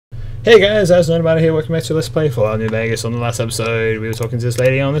Hey guys, how's everybody here? Welcome back to Let's Play Fallout New Vegas. On the last episode, we were talking to this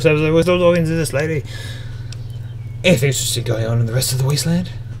lady. On this episode, we're still talking to this lady. Anything interesting going on in the rest of the wasteland?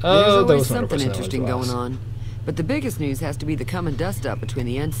 There's always something interesting going on. But the biggest news has to be the come and dust up between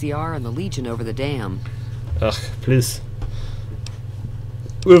the NCR and the Legion over the dam. Ugh, please.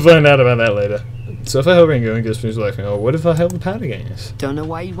 We'll find out about that later. So if I help Ringo and gets me like, oh, what if I help the powder gangs? Don't know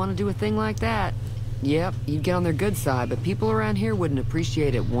why you'd want to do a thing like that. Yep, you'd get on their good side, but people around here wouldn't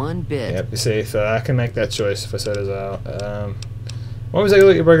appreciate it one bit. Yep, you see, so I can make that choice if I set us out. Why was I look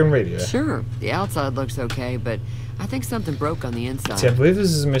at your broken radio? Sure, the outside looks okay, but I think something broke on the inside. See, I believe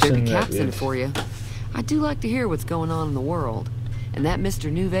this is a mission Baby Cap's in it for you. I do like to hear what's going on in the world, and that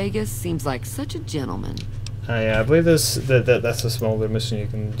Mr. New Vegas seems like such a gentleman. Yeah, I believe that's a smaller mission you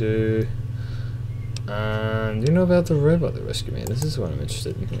can do. And you know about the robot that rescued me? This is what I'm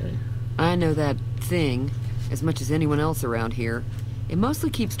interested in hearing. I know that thing as much as anyone else around here. It mostly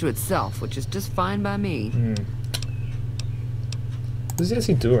keeps to itself, which is just fine by me. What does he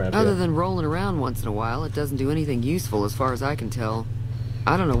actually do around here? Other than rolling around once in a while, it doesn't do anything useful as far as I can tell.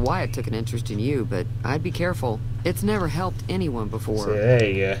 I don't know why it took an interest in you, but I'd be careful. It's never helped anyone before. So there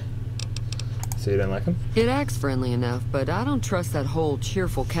you go. So you don't like him? It acts friendly enough, but I don't trust that whole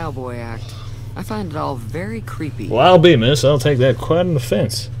cheerful cowboy act. I find it all very creepy. Well, I'll be, miss. I'll take that quite an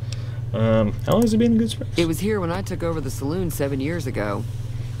offense. How long has it been in Good Springs? It was here when I took over the saloon 7 years ago.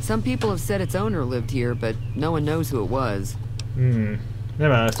 Some people have said its owner lived here, but no one knows who it was. Never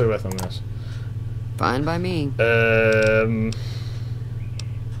mind, let's talk about something else. Fine by me. I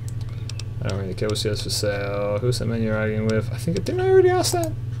don't really care what she has for sale. Who's that man you're arguing with? Didn't I already ask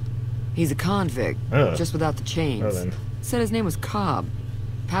that? He's a convict, just without the chains. Oh, then. Said his name was Cobb.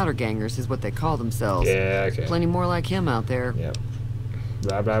 Powder gangers is what they call themselves. Yeah, okay. Plenty more like him out there. Yep.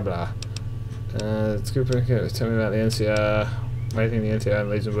 Blah, blah, blah. Tell me about the NCR. Why do you think the NCR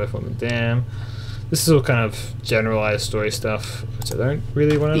and Legion both on the dam? This is all kind of generalized story stuff, which I don't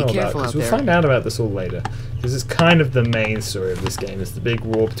really want to know about, because we'll find out about this all later. This is kind of the main story of this game. It's the big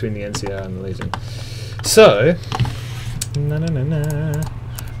war between the NCR and the Legion. So,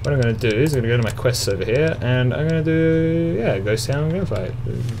 what I'm going to do is I'm going to go to my quests over here, and I'm going to do, Ghost Town Gunfight.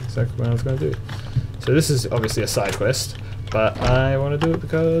 Exactly what I was going to do. So this is obviously a side quest, but I want to do it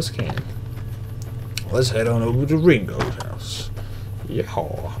because I can. Let's head on over to Ringo's house.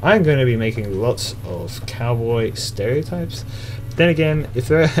 Yeehaw. I'm going to be making lots of cowboy stereotypes. But then again, if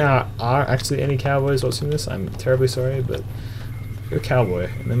there are actually any cowboys watching this, I'm terribly sorry, but you're a cowboy,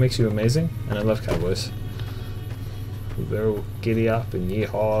 and that makes you amazing, and I love cowboys. They're all giddy up and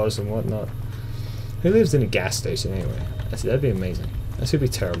yeehaws and whatnot. Who lives in a gas station anyway? That'd be amazing. That should be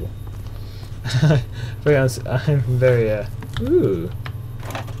terrible. I'm very, ooh.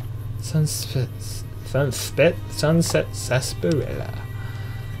 Sunset Sarsaparilla.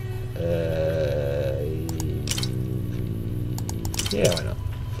 Yeah, why not?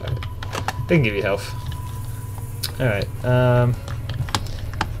 They can give you health. Alright,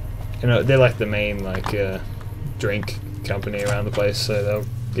 you know, they're like the main, drink company around the place, so they'll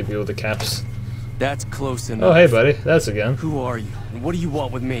give you all the caps. That's close enough. Oh, hey, buddy. That's a gun. Who are you? And what do you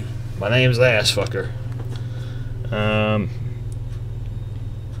want with me? My name's Ass Fucker.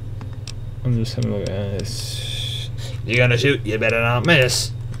 I'm just having a look at this. You're gonna shoot, you better not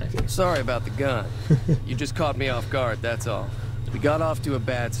miss. Okay. Sorry about the gun. You just caught me off guard, that's all. We got off to a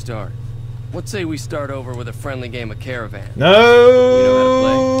bad start. What say we start over with a friendly game of Caravan? No! You know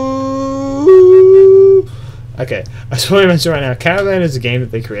how to play? Okay, I just want to mention right now, Caravan is a game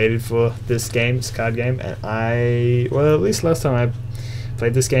that they created for this game, this card game, and well, at least last time I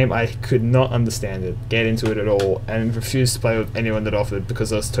played this game, I could not understand it, get into it at all, and refused to play with anyone that offered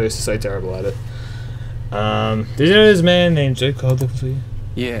because I was so terrible at it. Did you know this man named Jake called looking for you?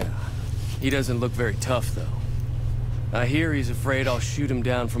 Yeah, he doesn't look very tough though. I hear he's afraid I'll shoot him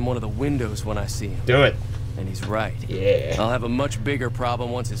down from one of the windows when I see him. Do it. And he's right. Yeah. I'll have a much bigger problem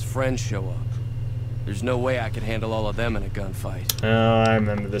once his friends show up. There's no way I could handle all of them in a gunfight. Oh, I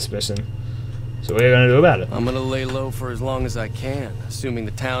remember this mission. So what are you going to do about it? I'm going to lay low for as long as I can, assuming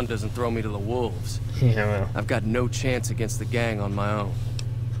the town doesn't throw me to the wolves. Yeah, well. I've got no chance against the gang on my own.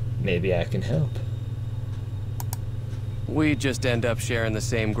 Maybe I can help. We just end up sharing the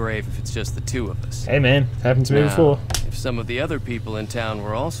same grave if it's just the two of us. Hey man, happened to me before. If some of the other people in town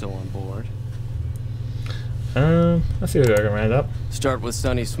were also on board. I see what I can round up. Start with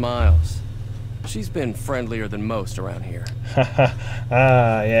Sunny Smiles. She's been friendlier than most around here.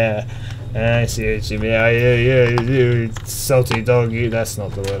 Yeah. I see what you mean. You salty dog, you. That's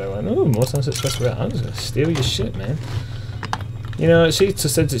not the word I want. Oh, more Sunset Express. I'm just gonna steal your shit, man. You know, she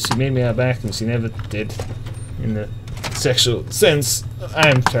said that she made me her back, and she never did in the sexual sense, I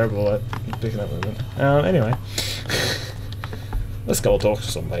am terrible at picking up women. Anyway, let's go talk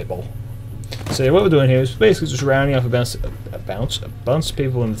to some people. So what we're doing here is basically just rounding up a bunch of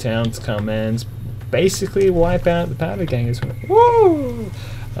people in the town to come and basically wipe out the powder gangers. Woo!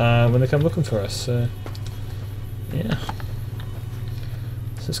 When they come looking for us. So yeah,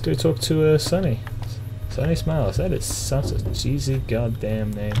 so let's go talk to Sonny. Sonny Smiles. That is such a cheesy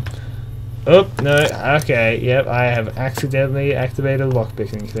goddamn name. Oh, no, okay, yep, I have accidentally activated the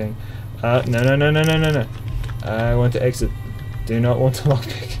lockpicking thing. No. I want to exit. Do not want to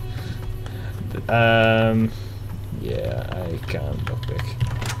lockpick. Yeah, I can't lockpick.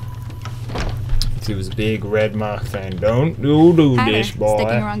 See, it was a big red mark thing. Don't do this, boy.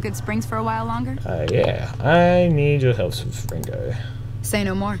 Sticking around Good Springs for a while longer? Yeah, I need your help with Ringo. Say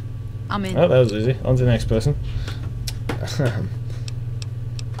no more. I'm in. Oh, that was easy. On to the next person.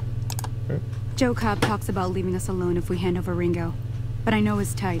 Joe Cobb talks about leaving us alone if we hand over Ringo, but I know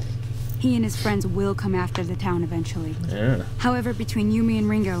his type. He and his friends will come after the town eventually. Yeah. However, between you, me, and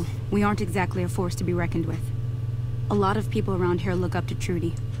Ringo, we aren't exactly a force to be reckoned with. A lot of people around here look up to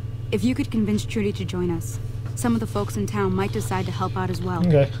Trudy. If you could convince Trudy to join us, some of the folks in town might decide to help out as well.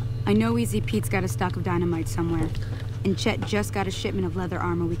 Okay. I know Easy Pete's got a stock of dynamite somewhere, and Chet just got a shipment of leather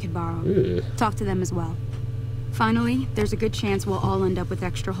armor we could borrow. Ooh. Talk to them as well. Finally, there's a good chance we'll all end up with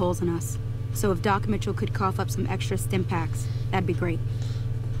extra holes in us. So if Doc Mitchell could cough up some extra stim packs, that'd be great.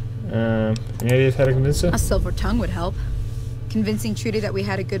 Any ideas how to convince her? A silver tongue would help. Convincing Trudy that we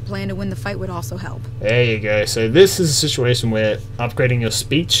had a good plan to win the fight would also help. There you go. So this is a situation where upgrading your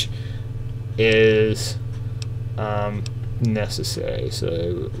speech is necessary.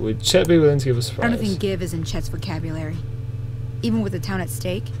 So would Chet be willing to give us a prize? I don't think give is in Chet's vocabulary. Even with the town at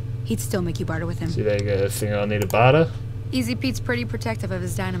stake, he'd still make you barter with him. See, there you go. Think I'll need a barter? Easy Pete's pretty protective of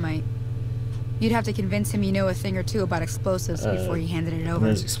his dynamite. You'd have to convince him you know a thing or two about explosives before you handed it over.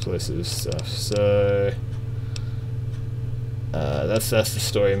 There's explosive stuff. So that's the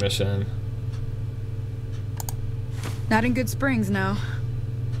story mission. Not in Good Springs, no.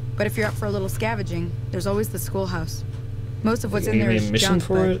 But if you're up for a little scavenging, there's always the schoolhouse. Most of what's in there is junk,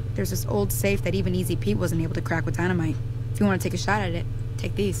 but there's this old safe that even Easy Pete wasn't able to crack with dynamite. If you want to take a shot at it,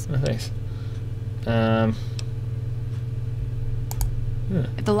 take these. Oh, thanks.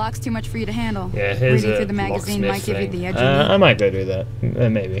 If the lock's too much for you to handle, yeah, here's reading a through the magazine might give you the edge you need. I might go do that.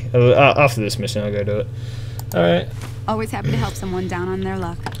 Maybe. After this mission, I'll go do it. Alright. Always happy to help someone down on their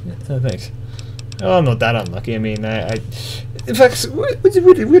luck. Oh, thanks. Oh, I'm not that unlucky. I mean, in fact,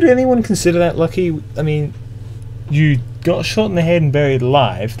 would anyone consider that lucky? I mean, you got shot in the head and buried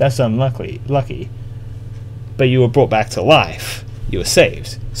alive. That's lucky. But you were brought back to life. You were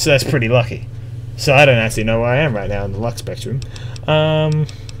saved. So that's pretty lucky. So I don't actually know where I am right now in the luck spectrum.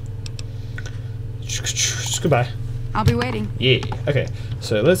 Goodbye. I'll be waiting. Yeah. Okay.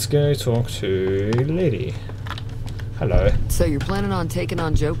 So let's go talk to Lady. Hello. So you're planning on taking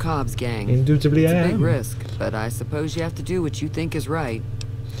on Joe Cobb's gang? Indubitably, It's I a big am. risk, but I suppose you have to do what you think is right.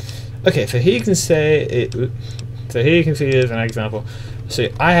 Okay, so here you can say it. So here you can see it as an example. So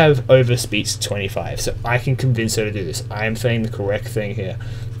I have over speech 25, so I can convince her to do this. I am saying the correct thing here.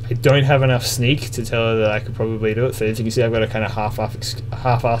 I don't have enough sneak to tell her that I could probably do it. So as you can see, I've got a kind of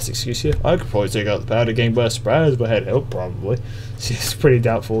half-assed excuse here. I could probably take out the powder gang by surprise, but I had help probably. So it's pretty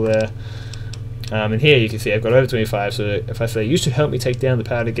doubtful there. And here you can see I've got over 25, so if I say, you should help me take down the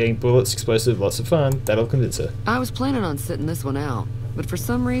powder gang, bullets, explosive, lots of fun, that'll convince her. I was planning on sitting this one out, but for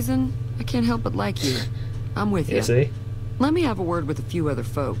some reason, I can't help but like you. I'm with you. Yeah, see? Let me have a word with a few other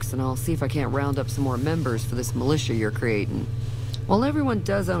folks, and I'll see if I can't round up some more members for this militia you're creating. While everyone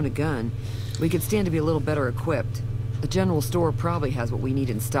does own a gun, we could stand to be a little better equipped. The general store probably has what we need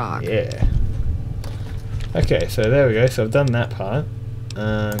in stock. Yeah. Okay, so there we go. So I've done that part.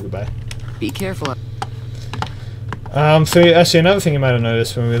 Goodbye. Be careful. So actually another thing you might have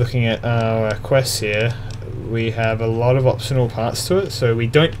noticed when we're looking at our quests here, we have a lot of optional parts to it, so we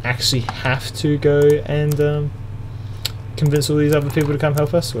don't actually have to go and convince all these other people to come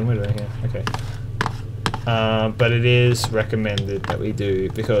help us. What am I doing here? Okay. But it is recommended that we do,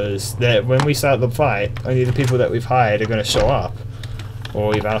 because when we start the fight, only the people that we've hired are going to show up, or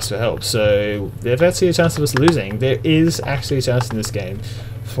we've asked for help. So there's actually a chance of us losing. There is actually a chance in this game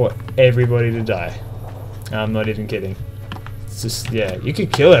for everybody to die. I'm not even kidding. It's just, yeah, you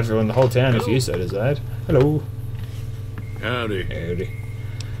could kill everyone in the whole town if you so desired. Hello. Howdy. Howdy.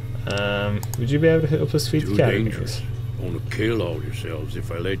 Would you be able to help us feed Too the cat? dangerous. Want to kill all yourselves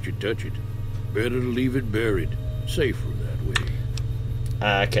if I let you touch it. Better to leave it buried. Safer that way.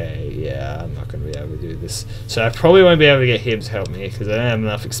 Okay, yeah, I'm not going to be able to do this. So I probably won't be able to get him to help me, because I don't have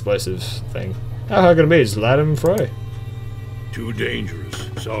enough explosive thing. How hard can it be? Just light him and fry. Too dangerous.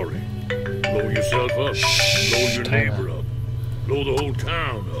 Sorry. Blow yourself up. Blow your neighbor up. Blow the whole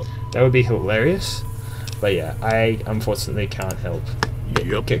town up. That would be hilarious. But yeah, I unfortunately can't help.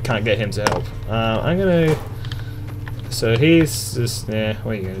 Yep. Can't get him to help. I'm gonna... So he's just... What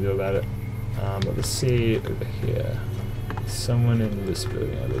are you gonna do about it? But let's see over here. Someone in this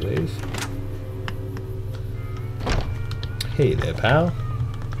building, I believe. Hey there, pal.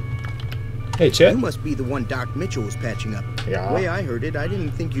 Hey, Chet. You must be the one Doc Mitchell was patching up. Yeah. The way I heard it, I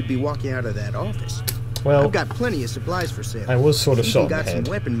didn't think you'd be walking out of that office. Well, I've got plenty of supplies for sale. I was sort of shot in the got head.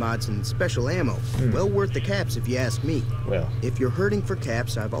 some weapon mods and special ammo. Well worth the caps if you ask me. Well. If you're hurting for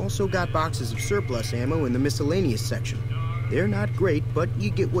caps, I've also got boxes of surplus ammo in the miscellaneous section. They're not great, but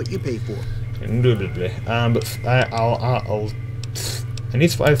you get what you pay for. Indubitably. But I need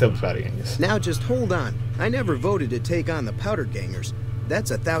to fight the powder gangers. Now just hold on. I never voted to take on the powder gangers.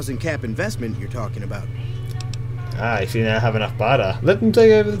 That's a 1,000 cap investment you're talking about. If you now have enough barter, let them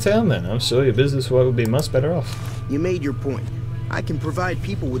take over the town then. I'm sure your business will be much better off. You made your point. I can provide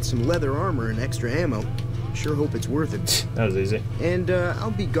people with some leather armor and extra ammo. Sure hope it's worth it. That was easy. And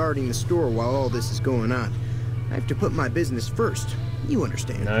I'll be guarding the store while all this is going on. I have to put my business first. You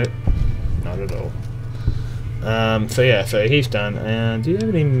understand. No, not at all. So yeah, so he's done. And do you have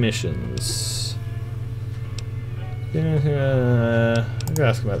any missions? Yeah, I'm gonna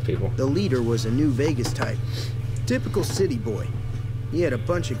ask about people. The leader was a New Vegas type. Typical city boy. He had a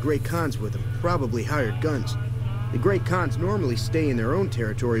bunch of Great Khans with him, probably hired guns. The Great Khans normally stay in their own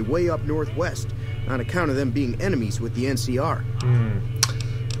territory way up northwest, on account of them being enemies with the NCR.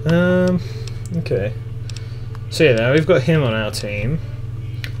 Okay. So yeah, now we've got him on our team.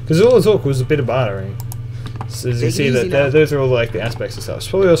 Because all the talk was a bit of bartering. So as you see, that those are all like the aspects of stuff.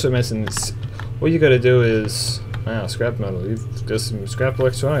 Probably also mentioned what you got to do is... Wow, scrap metal. You've got some scrap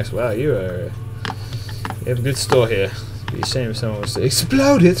electronics. Wow, you have a good store here. It'd be a shame if someone was to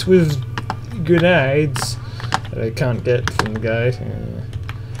explode it with grenades that I can't get from the guy.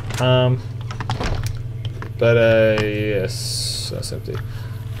 Yes, that's empty.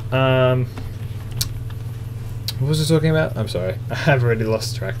 What was I talking about? I'm sorry, I've already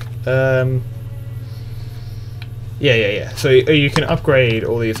lost track. Yeah. So you can upgrade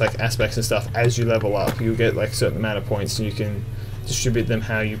all these like aspects and stuff as you level up. You get like a certain amount of points, and you can distribute them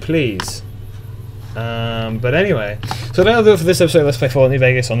how you please. But anyway, so that'll do it for this episode. Let's play Fallout New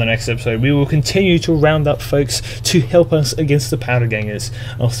Vegas. On the next episode, we will continue to round up folks to help us against the powder gangers.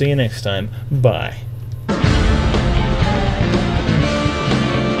 I'll see you next time. Bye.